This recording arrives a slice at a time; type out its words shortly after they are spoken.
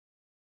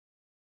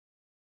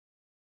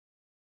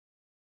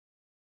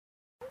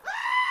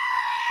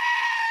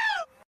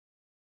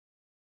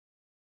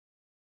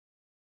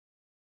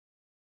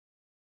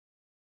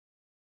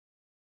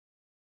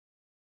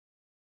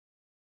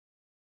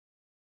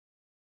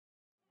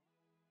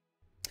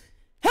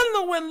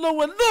Hello.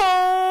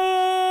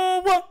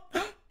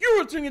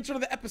 You're tuning into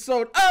another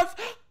episode of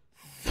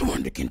The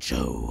Wunderkind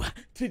Show.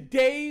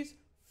 Today's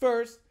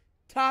first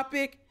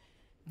topic,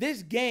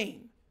 this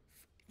game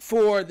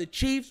for the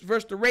Chiefs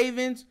versus the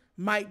Ravens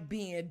might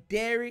be a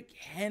Derrick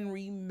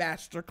Henry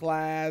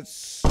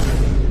masterclass.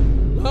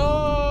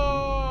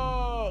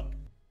 Look.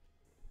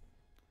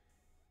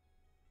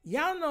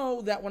 Y'all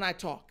know that when I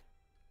talk,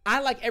 I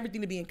like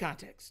everything to be in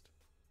context.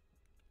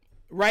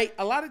 Right?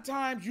 A lot of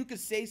times you could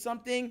say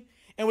something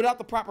and without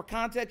the proper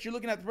context, you're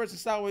looking at the person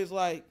sideways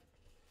like,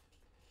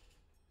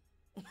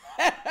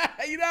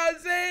 you know what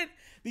I'm saying?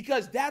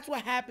 Because that's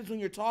what happens when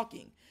you're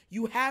talking.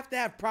 You have to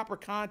have proper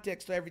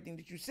context to everything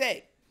that you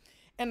say.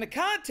 And the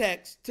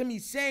context to me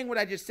saying what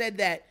I just said,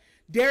 that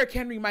Derrick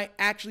Henry might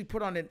actually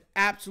put on an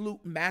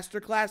absolute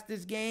masterclass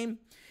this game,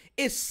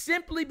 is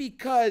simply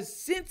because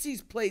since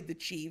he's played the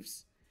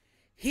Chiefs,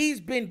 he's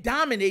been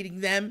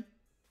dominating them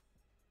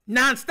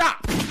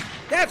nonstop.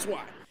 That's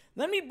why.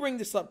 Let me bring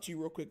this up to you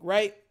real quick,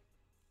 right?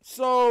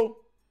 So,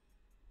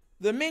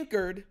 the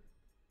Minkard,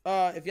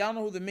 if y'all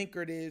know who the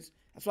Minkard is,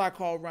 that's why I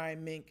call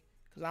Ryan Mink,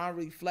 because I don't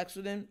really flex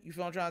with him. You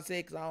feel what I'm trying to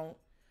say? Because I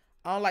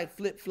don't like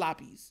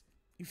flip-floppies.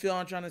 You feel what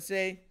I'm trying to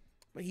say?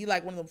 But he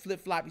like one of them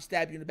flip-floppies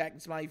stab you in the back and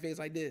smiley face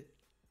like this.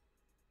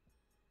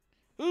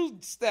 Who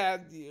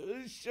stabbed you?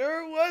 It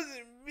sure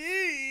wasn't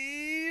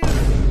me.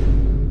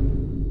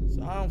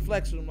 So I don't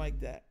flex with him like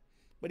that.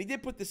 But he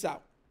did put this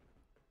out.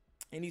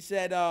 And he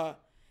said,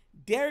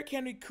 Derrick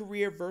Henry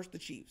career versus the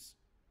Chiefs.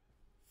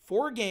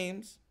 4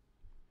 games,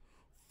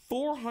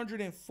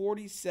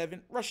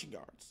 447 rushing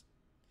yards.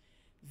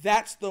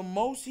 That's the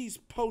most he's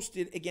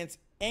posted against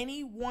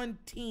any one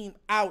team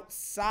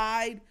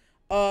outside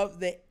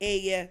of the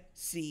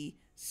AFC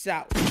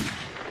South.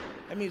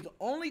 That means the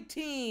only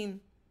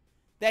team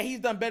that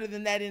he's done better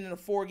than that in a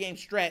 4-game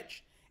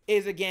stretch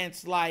is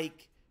against,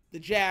 like, the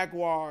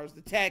Jaguars,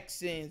 the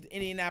Texans, the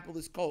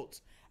Indianapolis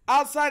Colts.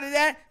 Outside of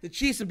that, the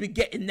Chiefs have been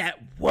getting that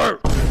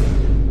work.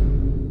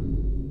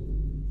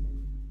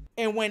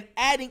 And when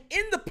adding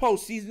in the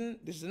postseason,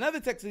 this is another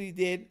text that he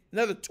did,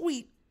 another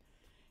tweet.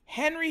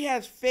 Henry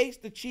has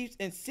faced the Chiefs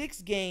in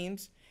 6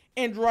 games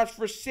and rushed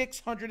for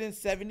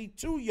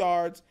 672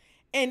 yards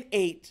and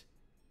 8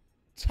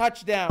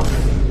 touchdowns.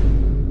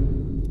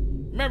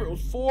 Remember, it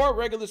was 4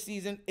 regular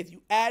season. If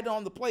you add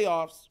on the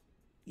playoffs,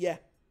 yeah.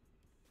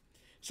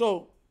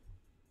 So,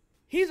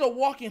 he's a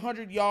walking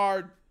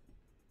 100-yard,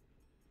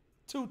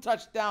 2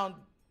 touchdown,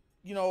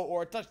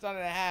 or a touchdown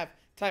and a half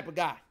type of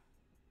guy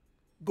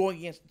going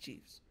against the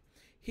Chiefs.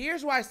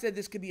 Here's why I said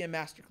this could be a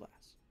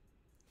masterclass.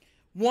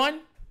 1,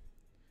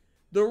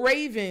 the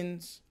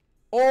Ravens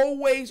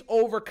always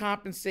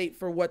overcompensate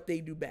for what they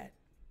do bad.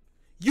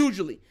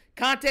 Usually.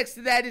 Context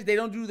to that is they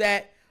don't do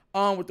that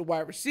with the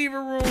wide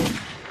receiver room.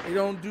 They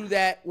don't do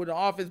that with the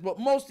offense. But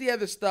most of the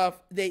other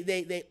stuff, they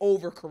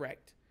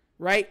overcorrect.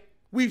 Right?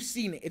 We've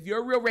seen it. If you're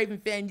a real Raven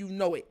fan, you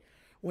know it.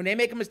 When they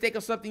make a mistake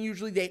on something,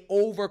 usually they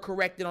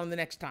overcorrect it on the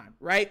next time,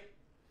 right?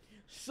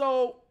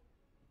 So,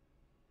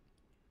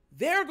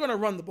 they're going to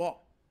run the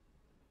ball.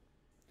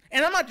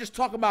 And I'm not just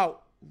talking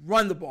about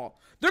run the ball.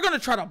 They're going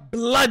to try to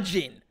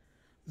bludgeon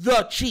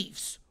the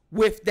Chiefs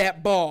with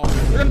that ball.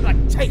 They're going to be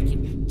like, take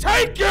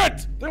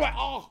it. They're like,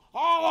 oh.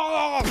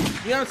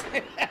 You know what I'm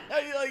saying?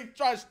 You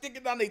try to stick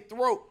it down their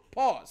throat.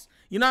 Pause.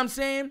 You know what I'm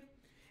saying?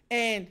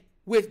 And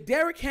with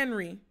Derrick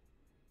Henry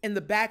in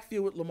the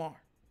backfield with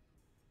Lamar,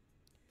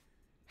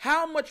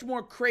 how much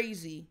more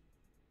crazy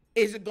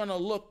is it going to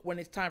look when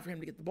it's time for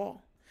him to get the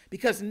ball?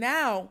 Because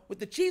now, with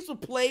the Chiefs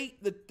would play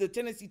the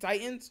Tennessee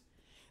Titans,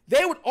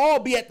 they would all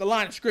be at the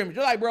line of scrimmage.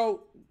 They're like, bro,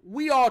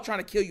 we all trying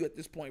to kill you at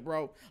this point,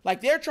 bro.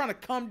 Like, they're trying to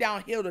come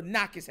downhill to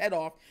knock his head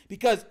off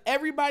because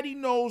everybody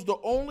knows the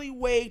only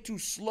way to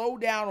slow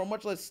down or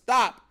much less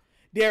stop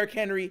Derrick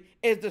Henry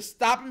is to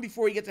stop him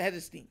before he gets ahead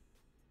of steam.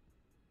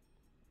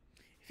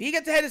 If he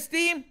gets ahead of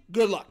steam,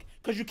 good luck,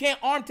 because you can't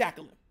arm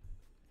tackle him.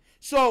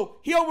 So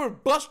he'll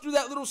bust through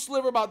that little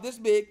sliver about this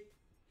big,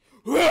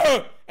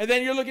 and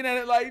then you're looking at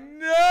it like,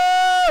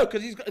 no,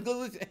 because he's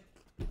listen.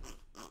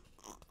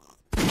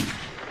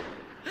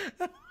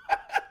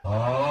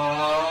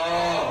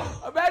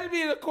 Oh. Imagine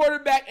being a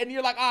quarterback and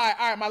you're like, all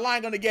right, my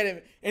line gonna get him,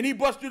 and he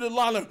busts through the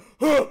line like,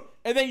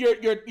 and then your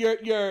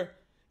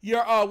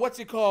what's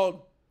it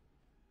called?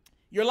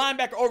 Your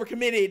linebacker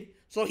overcommitted,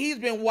 so he's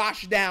been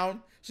washed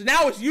down. So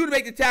now it's you to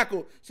make the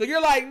tackle. So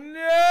you're like,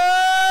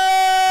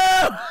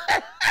 no.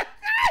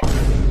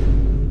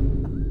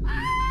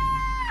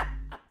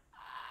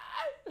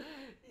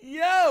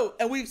 Yo,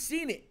 and we've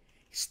seen it.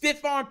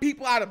 Stiff arm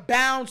people out of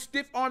bounds,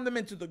 stiff arm them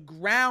into the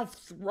ground,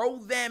 throw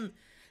them,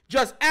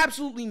 just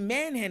absolutely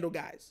manhandle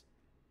guys.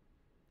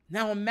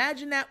 Now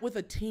imagine that with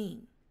a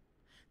team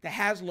that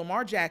has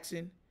Lamar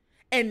Jackson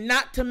and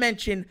not to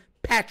mention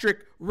Patrick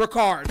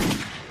Ricard.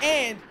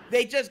 And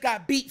they just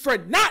got beat for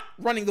not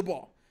running the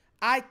ball.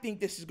 I think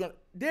this is going to,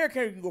 Derrick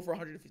Henry can go for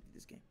 150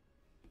 this game.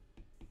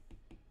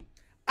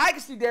 I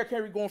can see Derrick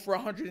Henry going for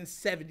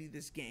 170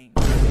 this game.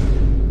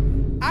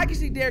 I can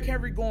see Derrick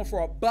Henry going for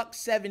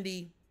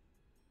 $170,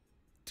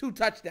 2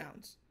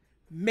 touchdowns.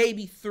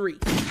 maybe 3.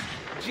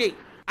 Gee,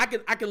 I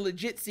can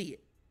legit see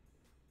it.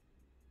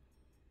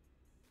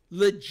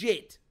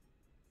 Legit.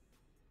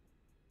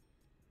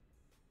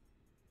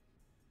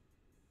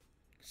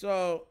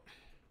 So,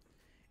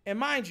 and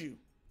mind you,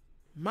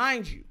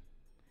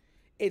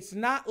 it's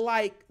not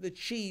like the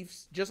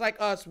Chiefs, just like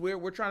us,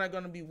 we're trying to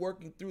going to be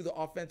working through the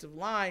offensive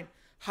line.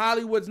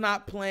 Hollywood's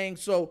not playing,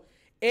 so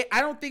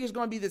I don't think it's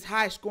going to be this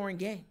high-scoring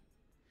game.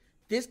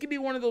 This could be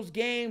one of those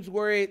games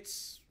where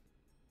it's,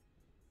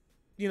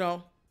 I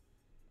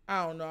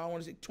don't know, I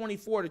want to say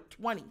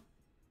 24-20.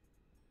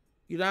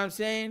 You know what I'm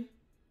saying?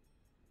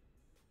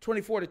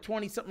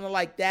 24-20, something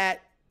like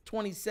that.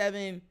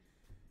 27,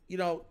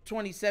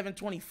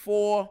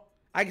 27-24.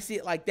 I can see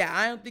it like that.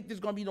 I don't think there's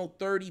going to be no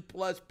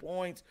 30-plus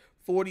points,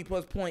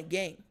 40-plus point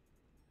game.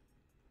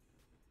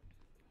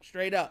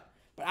 Straight up.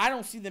 But I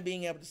don't see them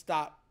being able to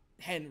stop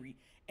Henry.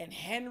 And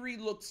Henry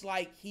looks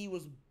like he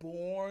was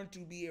born to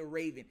be a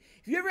Raven.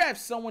 If you ever have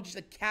someone just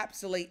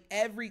encapsulate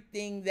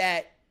everything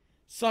that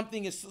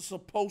something is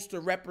supposed to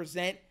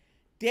represent,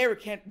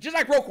 Derrick Henry, just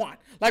like Roquan.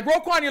 Like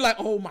Roquan, you're like,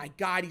 oh my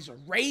God, he's a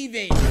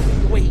Raven.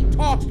 The way he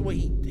talks, the way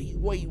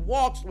he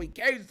walks, the way he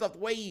carries himself, the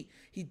way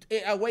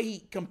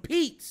he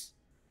competes.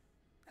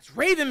 That's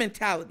Raven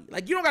mentality.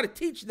 Like, you don't got to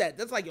teach that.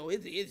 That's like,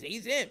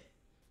 he's him,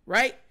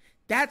 right?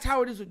 That's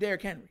how it is with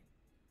Derrick Henry.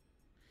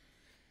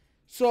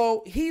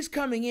 So he's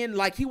coming in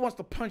like he wants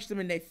to punch them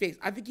in their face.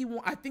 I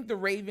think the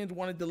Ravens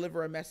want to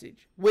deliver a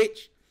message,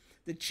 which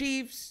the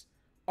Chiefs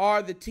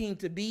are the team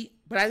to beat.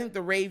 But I think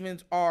the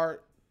Ravens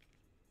are,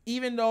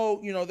 even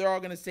though, they're all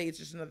going to say it's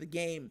just another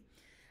game,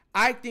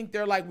 I think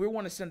they're like, we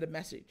want to send a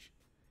message.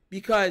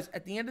 Because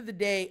at the end of the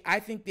day, I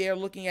think they're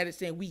looking at it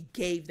saying, we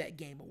gave that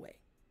game away.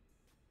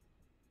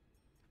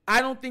 I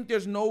don't think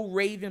there's no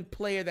Raven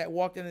player that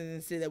walked in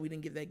and said that we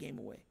didn't give that game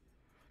away.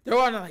 They're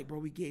all like, bro,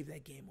 we gave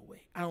that game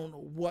away. I don't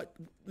know what.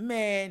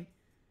 Man,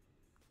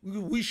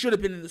 we should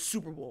have been in the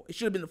Super Bowl. It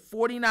should have been the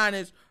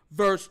 49ers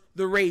versus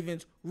the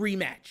Ravens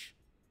rematch.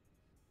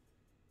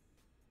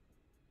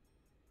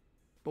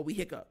 But we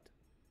hiccuped.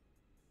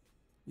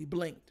 We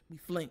blinked. We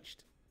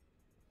flinched.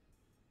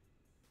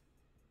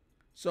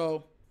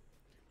 So,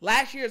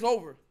 last year is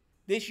over.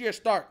 This year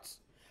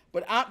starts.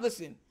 But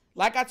listen,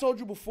 like I told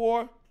you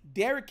before,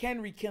 Derrick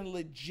Henry can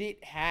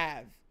legit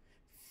have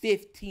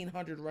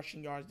 1,500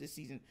 rushing yards this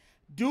season.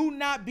 Do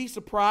not be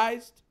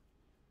surprised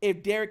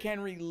if Derrick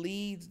Henry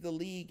leads the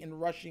league in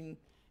rushing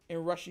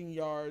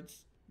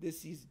yards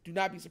this season. Do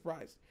not be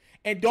surprised.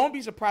 And don't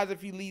be surprised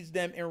if he leads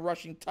them in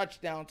rushing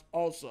touchdowns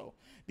also.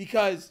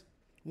 Because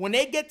when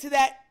they get to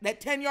that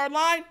 10-yard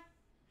line,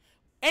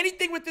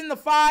 anything within the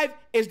 5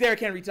 is Derrick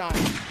Henry time.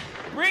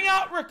 Bring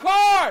out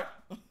Ricard!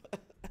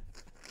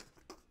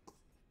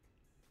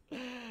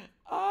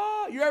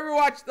 You ever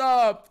watched,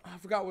 I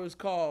forgot what it was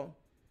called.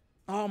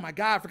 Oh, my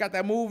God, I forgot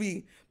that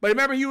movie. But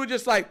remember, he was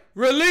just like,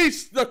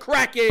 release the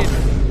Kraken.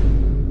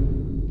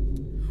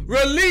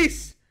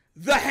 Release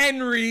the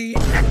Henry.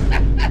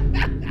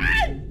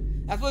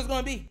 That's what it's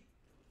going to be.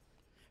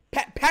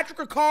 Patrick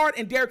Ricard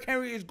and Derrick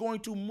Henry is going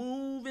to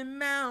move in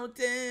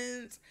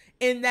mountains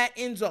in that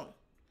end zone.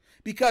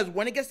 Because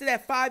when it gets to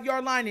that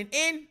 5-yard line and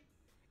in,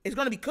 it's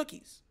going to be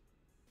cookies.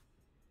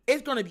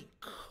 It's going to be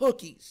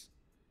cookies.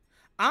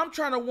 I'm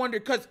trying to wonder,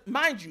 because,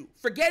 mind you,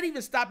 forget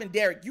even stopping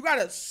Derrick. You got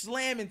to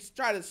slam and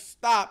try to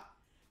stop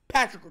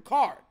Patrick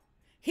Ricard.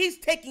 He's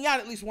taking out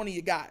at least one of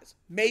your guys,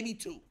 maybe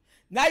 2.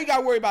 Now you got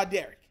to worry about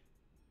Derrick.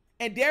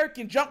 And Derrick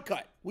can jump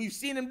cut. We've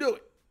seen him do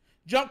it.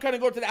 Jump cut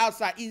and go to the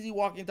outside, easy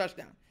walking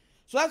touchdown.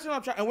 So that's what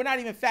I'm trying, and we're not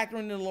even factoring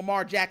in the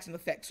Lamar Jackson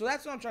effect. So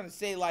that's what I'm trying to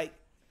say, like,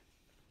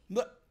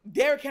 look,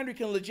 Derrick Henry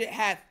can legit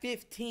have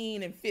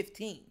 15 and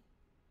 15.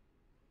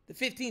 The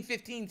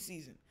 15-15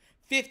 season.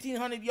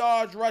 1,500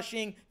 yards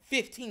rushing,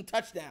 15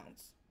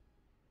 touchdowns.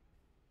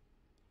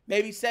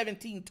 Maybe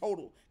 17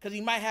 total, because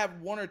he might have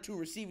 1 or 2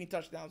 receiving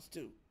touchdowns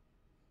too.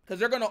 Because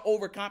they're going to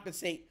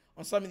overcompensate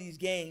on some of these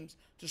games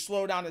to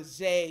slow down a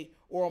Zay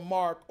or a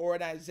Mark or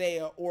an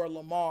Isaiah or a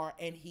Lamar,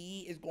 and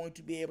he is going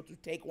to be able to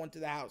take one to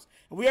the house.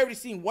 And we already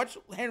seen once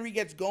Henry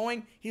gets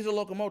going, he's a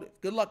locomotive.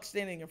 Good luck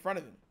standing in front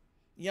of him.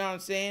 You know what I'm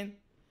saying?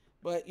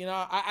 But,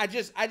 I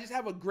just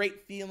have a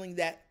great feeling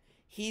that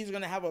he's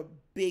going to have a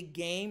big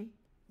game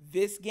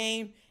this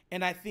game,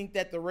 and I think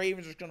that the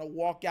Ravens are going to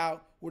walk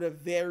out with a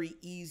very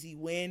easy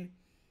win,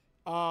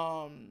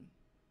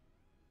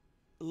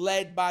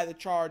 led by the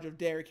charge of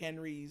Derrick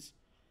Henry's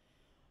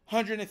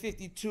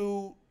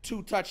 152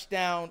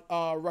 two-touchdown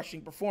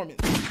rushing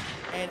performance.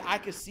 And I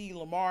could see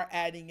Lamar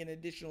adding an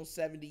additional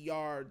 70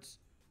 yards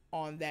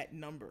on that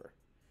number.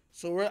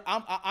 So,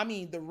 I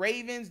mean, the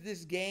Ravens,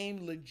 this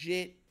game,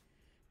 legit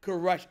could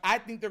rush. I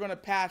think they're going to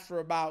pass for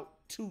about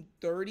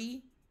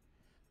 230.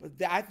 But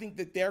I think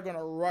that they're going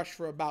to rush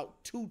for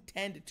about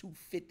 210 to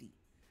 250.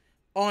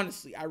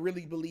 Honestly, I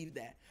really believe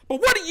that.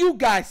 But what do you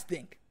guys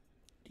think?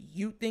 Do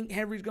you think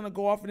Henry's going to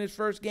go off in his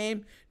first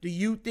game? Do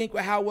you think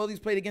with how well he's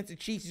played against the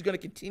Chiefs, he's going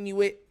to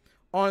continue it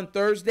on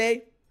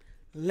Thursday?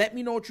 Let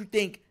me know what you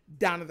think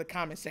down in the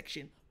comment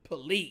section,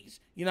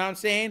 please. You know what I'm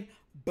saying?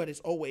 But as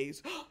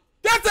always,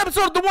 That's the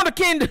episode of The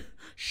Wunderkind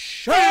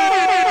Show.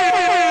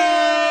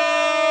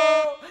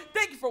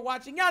 Thank you for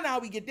watching. Y'all know how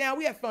we get down.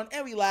 We have fun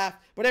and we laugh,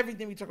 but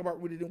everything we talk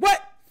about rooted in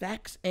what?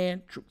 Facts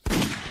and truth.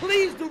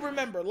 Please do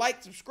remember,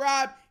 like,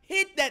 subscribe,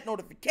 hit that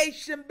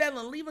notification bell,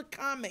 and leave a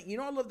comment. You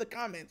know I love the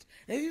comments.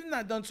 And if you've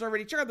not done so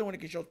already, check out The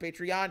Wunderkind Show's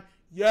Patreon.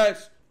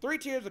 Yes, 3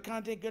 tiers of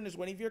content goodness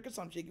waiting for your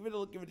consumption. Give it a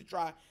look, give it a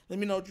try. Let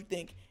me know what you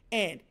think.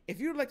 And if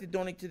you would like to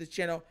donate to this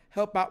channel,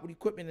 help out with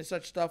equipment and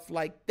such stuff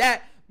like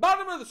that,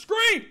 bottom of the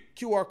screen,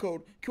 QR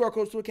code. QR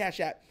codes to a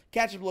Cash App.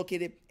 Cash App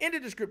located in the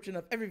description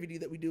of every video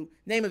that we do.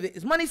 Name of it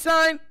is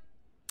 $,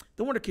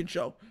 The Wunderkind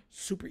Show.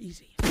 Super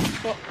easy.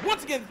 But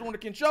once again, it's The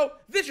Wunderkind Show.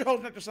 This is your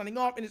host, Nectar, signing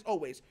off. And as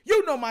always,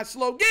 you know my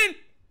slogan.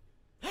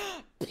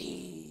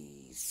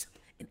 Peace.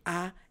 And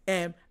I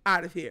am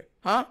out of here.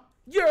 Huh?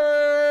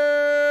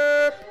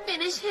 Yeah.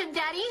 Finish him,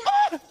 Daddy.